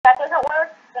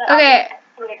Okay.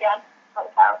 Do it again.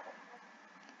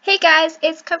 Hey guys,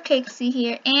 it's Cupcakesy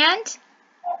here,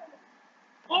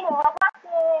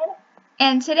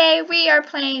 and today we are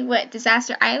playing what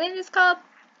Disaster Island is called?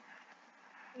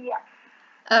 Yeah.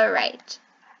 Alright.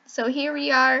 So here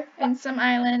we are in some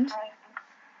island.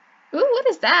 Ooh, what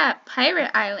is that?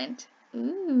 Pirate Island.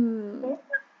 Ooh.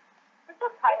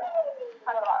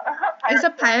 Is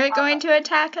a pirate going to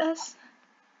attack us?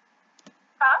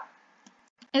 Huh?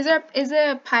 Is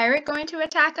a pirate going to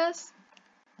attack us?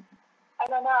 I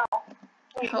don't know.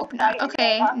 I hope not.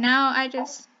 Okay, now I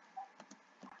just...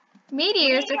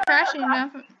 Meteors are crashing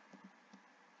off.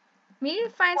 We need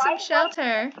to find some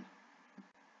shelter.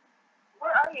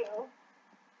 Where are you?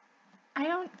 I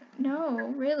don't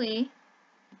know, really.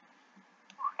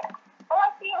 Oh, I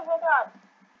see you. Hold on.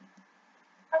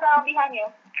 Hold on, behind you.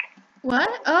 What?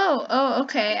 Oh,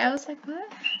 okay. I was like,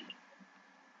 what?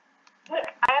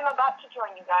 I am about to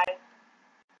join you guys.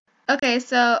 Okay,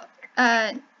 so,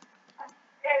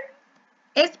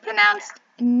 it's pronounced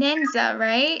Ninja,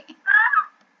 right?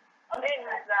 Oh,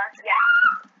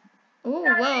 yeah. Ooh,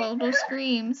 whoa, those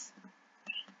screams.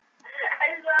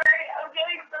 I'm sorry. I'm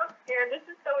getting so scared. This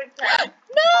is so intense.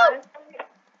 No!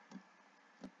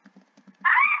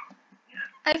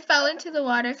 I fell into the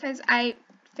water because I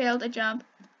failed a jump.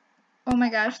 Oh my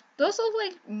gosh, those look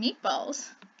like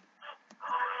meatballs.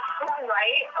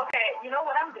 Right? Okay, you know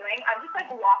what I'm doing? I'm just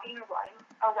like walking and running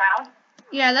around.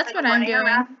 Yeah, that's like, what I'm doing.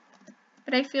 Around.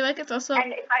 But I feel like it's also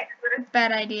and if I a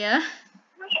bad idea.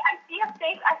 Wait, I see a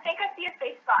safe. I think I see a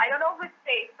safe spot. I don't know if it's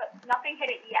safe, but nothing hit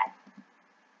it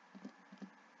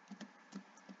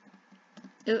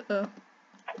yet. Uh-oh.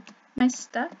 Am I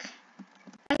stuck?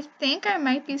 I think I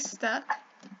might be stuck.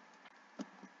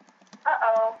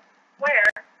 Uh-oh. Where?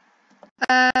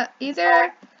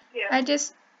 Either Yeah. I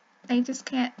just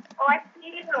can't. Oh, I see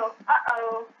you.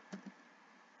 Uh-oh.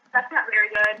 That's not very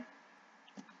good.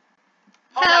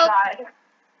 Oh Help! my god.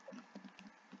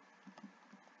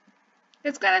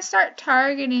 It's gonna start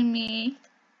targeting me.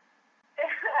 Oh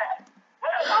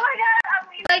my god, I'm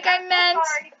leaving. Like I meant.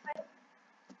 Sorry.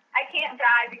 I can't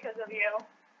die because of you.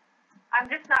 I'm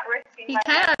just not risking He my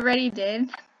kind life. of already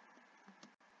did.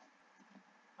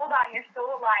 Hold on, you're still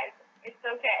alive. It's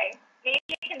okay. Maybe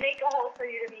I can make a hole for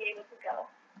you to be able to go.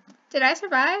 Did I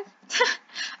survive?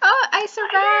 Oh, I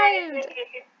survived!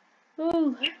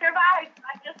 Ooh. You survived.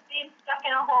 I'm just being stuck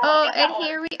in a hole. Oh, and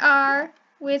here we are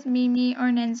with Mimi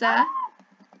or Ninja.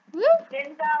 Woo!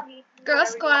 Ninja, me, Girl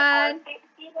Squad.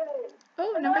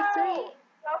 Oh, number 3. Girl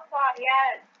Squad,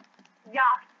 yes.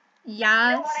 Yeah. Yes.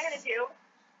 You know what I'm gonna do?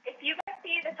 If you guys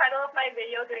see the title of my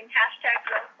video doing hashtag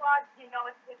Girl Squad, you know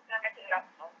it's just gonna get it up.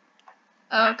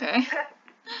 Okay.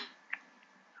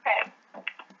 Okay.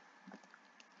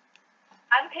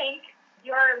 I'm Pink,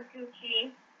 you're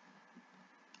Gucci,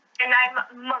 and I'm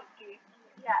Monkey.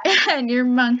 Yeah. And you're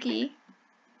Monkey.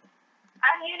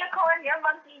 I'm Unicorn, you're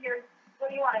Monkey, you're, what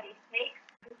do you want to be? Snake?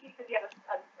 Gucci, because you have a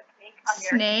snake on your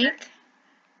Snake?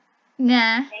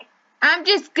 Nah. Snake. I'm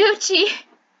just Gucci.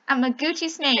 I'm a Gucci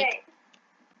snake. Okay.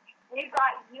 We've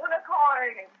got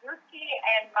Unicorn, and Gucci,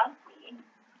 and Monkey.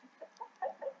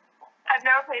 I've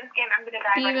never played this game, I'm gonna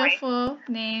die right away. Beautiful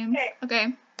names.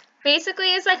 Okay.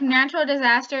 Basically, it's like natural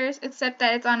disasters, except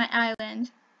that it's on an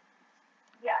island.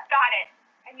 Yeah, got it.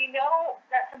 And you know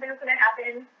that something's going to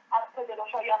happen because it'll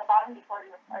show you on the bottom before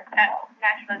you start.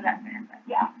 Natural disaster.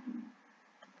 Yeah.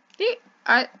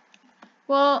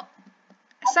 Well,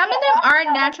 some of them are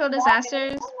natural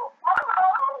disasters.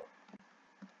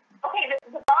 Okay,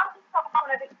 the bomb is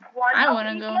probably one. I want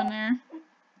to go in there.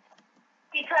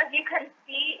 Because you can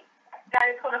see that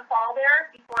it's going to fall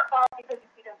there before it falls because you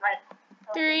see the red.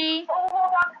 3. Oh,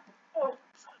 hold on.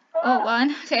 Oh,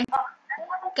 1. Okay.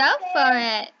 Go for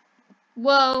it.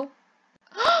 Whoa.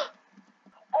 Oh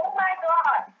my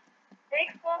god. They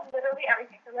explode literally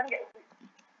everything. So let me get.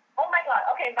 Oh my god.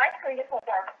 Okay, my screen is so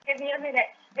dark. Give me a minute.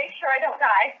 Make sure I don't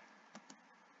die.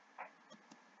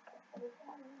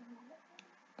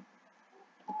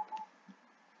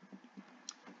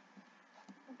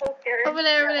 I'm so scared. Over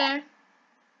there.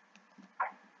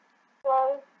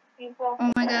 Slow, people.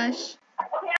 Oh my gosh.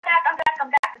 Okay,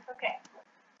 I'm back. It's okay.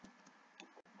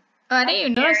 Oh, I didn't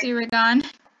even notice you were gone.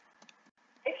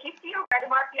 If you see a red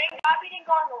mark, thank God we didn't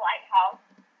go on the lighthouse.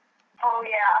 Oh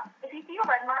yeah. If you see a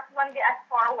red mark, you want to get as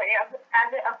far away as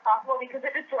possible because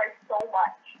it destroys so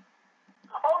much.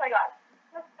 Oh my god.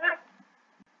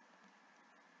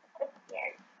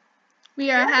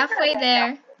 We are halfway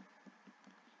there.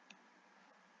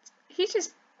 He's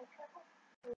just...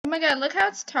 Oh my god, look how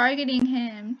it's targeting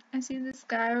him. I see this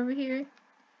guy over here.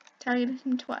 Targeted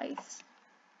him twice.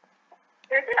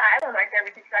 There's an island right there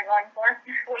we could try going for.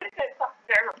 What is it?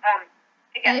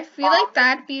 I feel like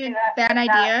that'd be a bad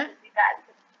idea.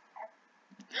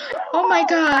 Oh my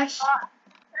gosh. That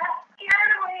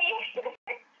scared me.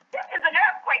 It's an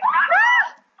earthquake.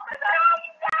 Oh my God,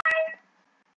 you guys.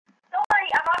 Sorry,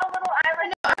 I'm on a little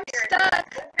island. No, I'm stuck.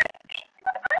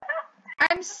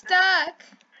 I'm stuck.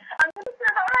 I'm gonna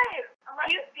survive.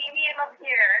 You see me? I'm up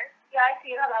here. Yeah, I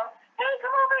see you. Hello. Hey,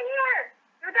 come over here.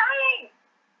 You're dying.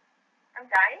 I'm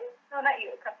dying? No, not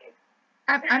you. Cupcake.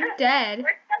 I'm dead.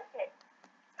 Where's Cupcake?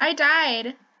 I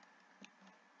died.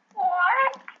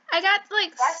 What? I got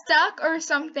like stuck or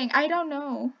something. I don't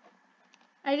know.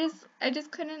 I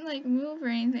just couldn't like move or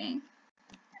anything.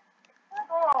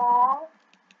 Aww.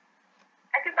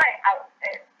 I could buy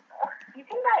outfits. You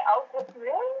can buy outfits,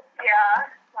 really? Yeah.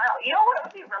 Wow. You know what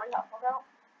would be really helpful though?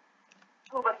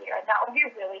 Over here. That would be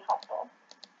really helpful.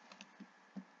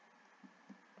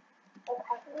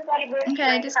 Okay,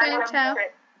 I just gotta tell.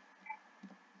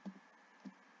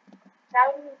 That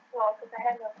would be cool because I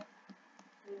have no.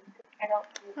 I don't.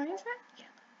 What is that?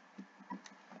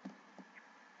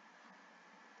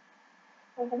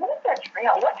 I'm gonna do a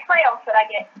trail. What trail should I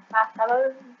get?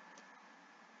 Marshmallows?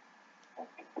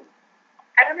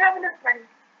 I don't have enough money.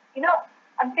 You know,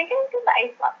 I'm thinking to the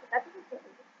ice box. That doesn't seem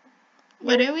interesting.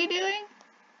 What are we doing?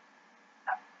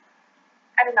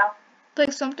 I don't know.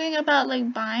 Like something about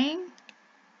like buying?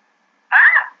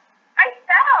 Ah! I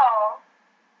fell!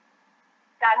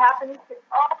 That happens to...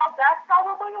 Oh, that's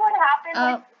probably what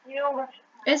happened with you.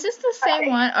 Is this the same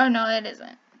one? Oh no, it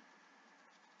isn't.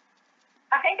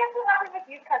 I think that's what happened with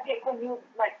you, Cupcake, when you,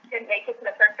 like, didn't make it to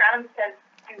the first round because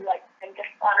you, like, didn't get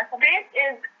spawn or something.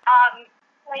 This is,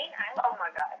 Plain Island. Oh my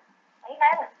god. Plain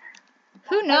Island.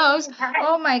 Who knows?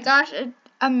 Oh my gosh,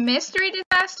 a mystery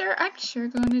disaster? I'm sure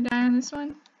going to die on this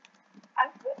one. I'm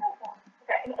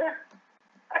okay.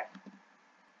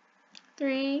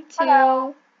 3, 2.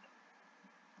 Hello.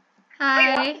 Hi.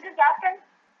 Wait, what's the disaster?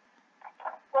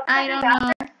 I don't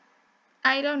know.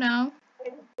 I don't know.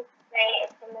 It's a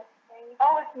mystery.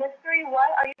 Oh, it's mystery? What?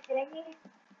 Are you kidding me?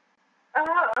 Oh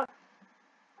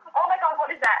my god,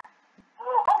 what is that?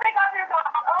 Oh my god, they're gone.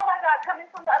 Oh my god, coming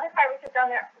from the other pirate ship down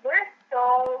there. We're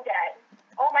so dead.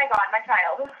 Oh my god, my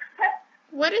child.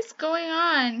 What is going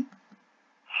on?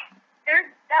 There's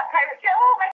that pirate ship.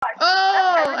 Oh my god.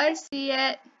 Oh, I see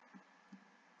it.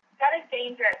 That is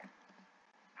dangerous.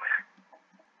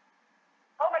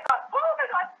 Oh my god. Oh my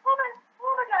god. Oh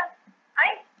my god.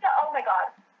 I'm stuck. Oh my god.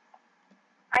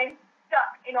 I'm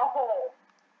stuck in a hole.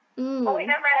 Ooh. Oh wait,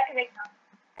 never mind. I can make it up.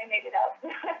 I made it up.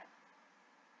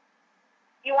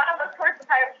 You want to look towards the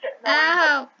pirate ship? No,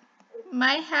 ow.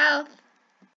 My health.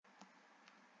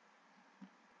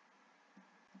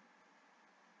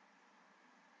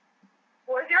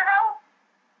 Where's your house?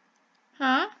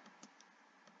 Huh?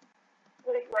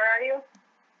 Wait, where are you?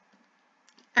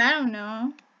 I don't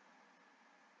know.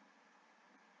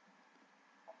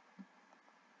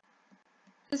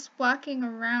 Just walking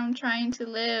around trying to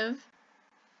live.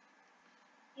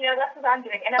 You know, that's what I'm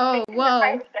doing. And Oh, whoa.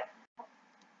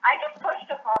 I just pushed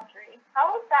a palm tree.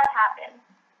 How does that happen?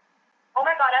 Oh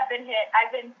my god, I've been hit.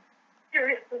 I've been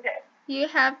seriously hit. You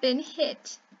have been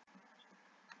hit.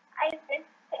 I've been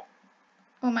hit.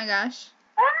 Oh my gosh.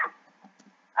 Ah!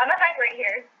 I'm gonna hide right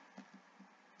here.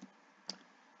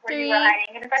 Where 3, you were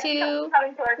hiding. And if I see 2, someone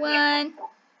coming towards 1. me,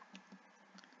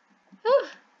 Whew.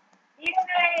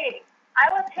 yay! I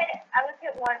was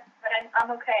hit once, but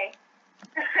I'm okay.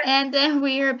 And then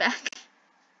we are back.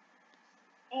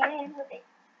 And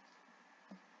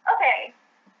okay.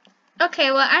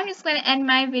 Okay, well, I'm just going to end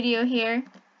my video here.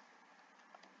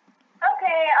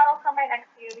 Okay, I'll come right next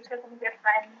to you because I'm a good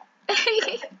friend.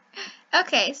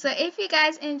 Okay, so if you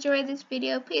guys enjoyed this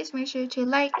video, please make sure to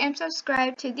like and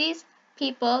subscribe to these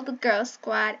people, the Girl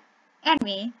Squad, and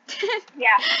me.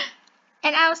 Yeah.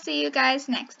 And I'll see you guys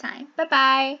next time.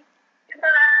 Bye-bye. Bye.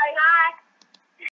 Bye.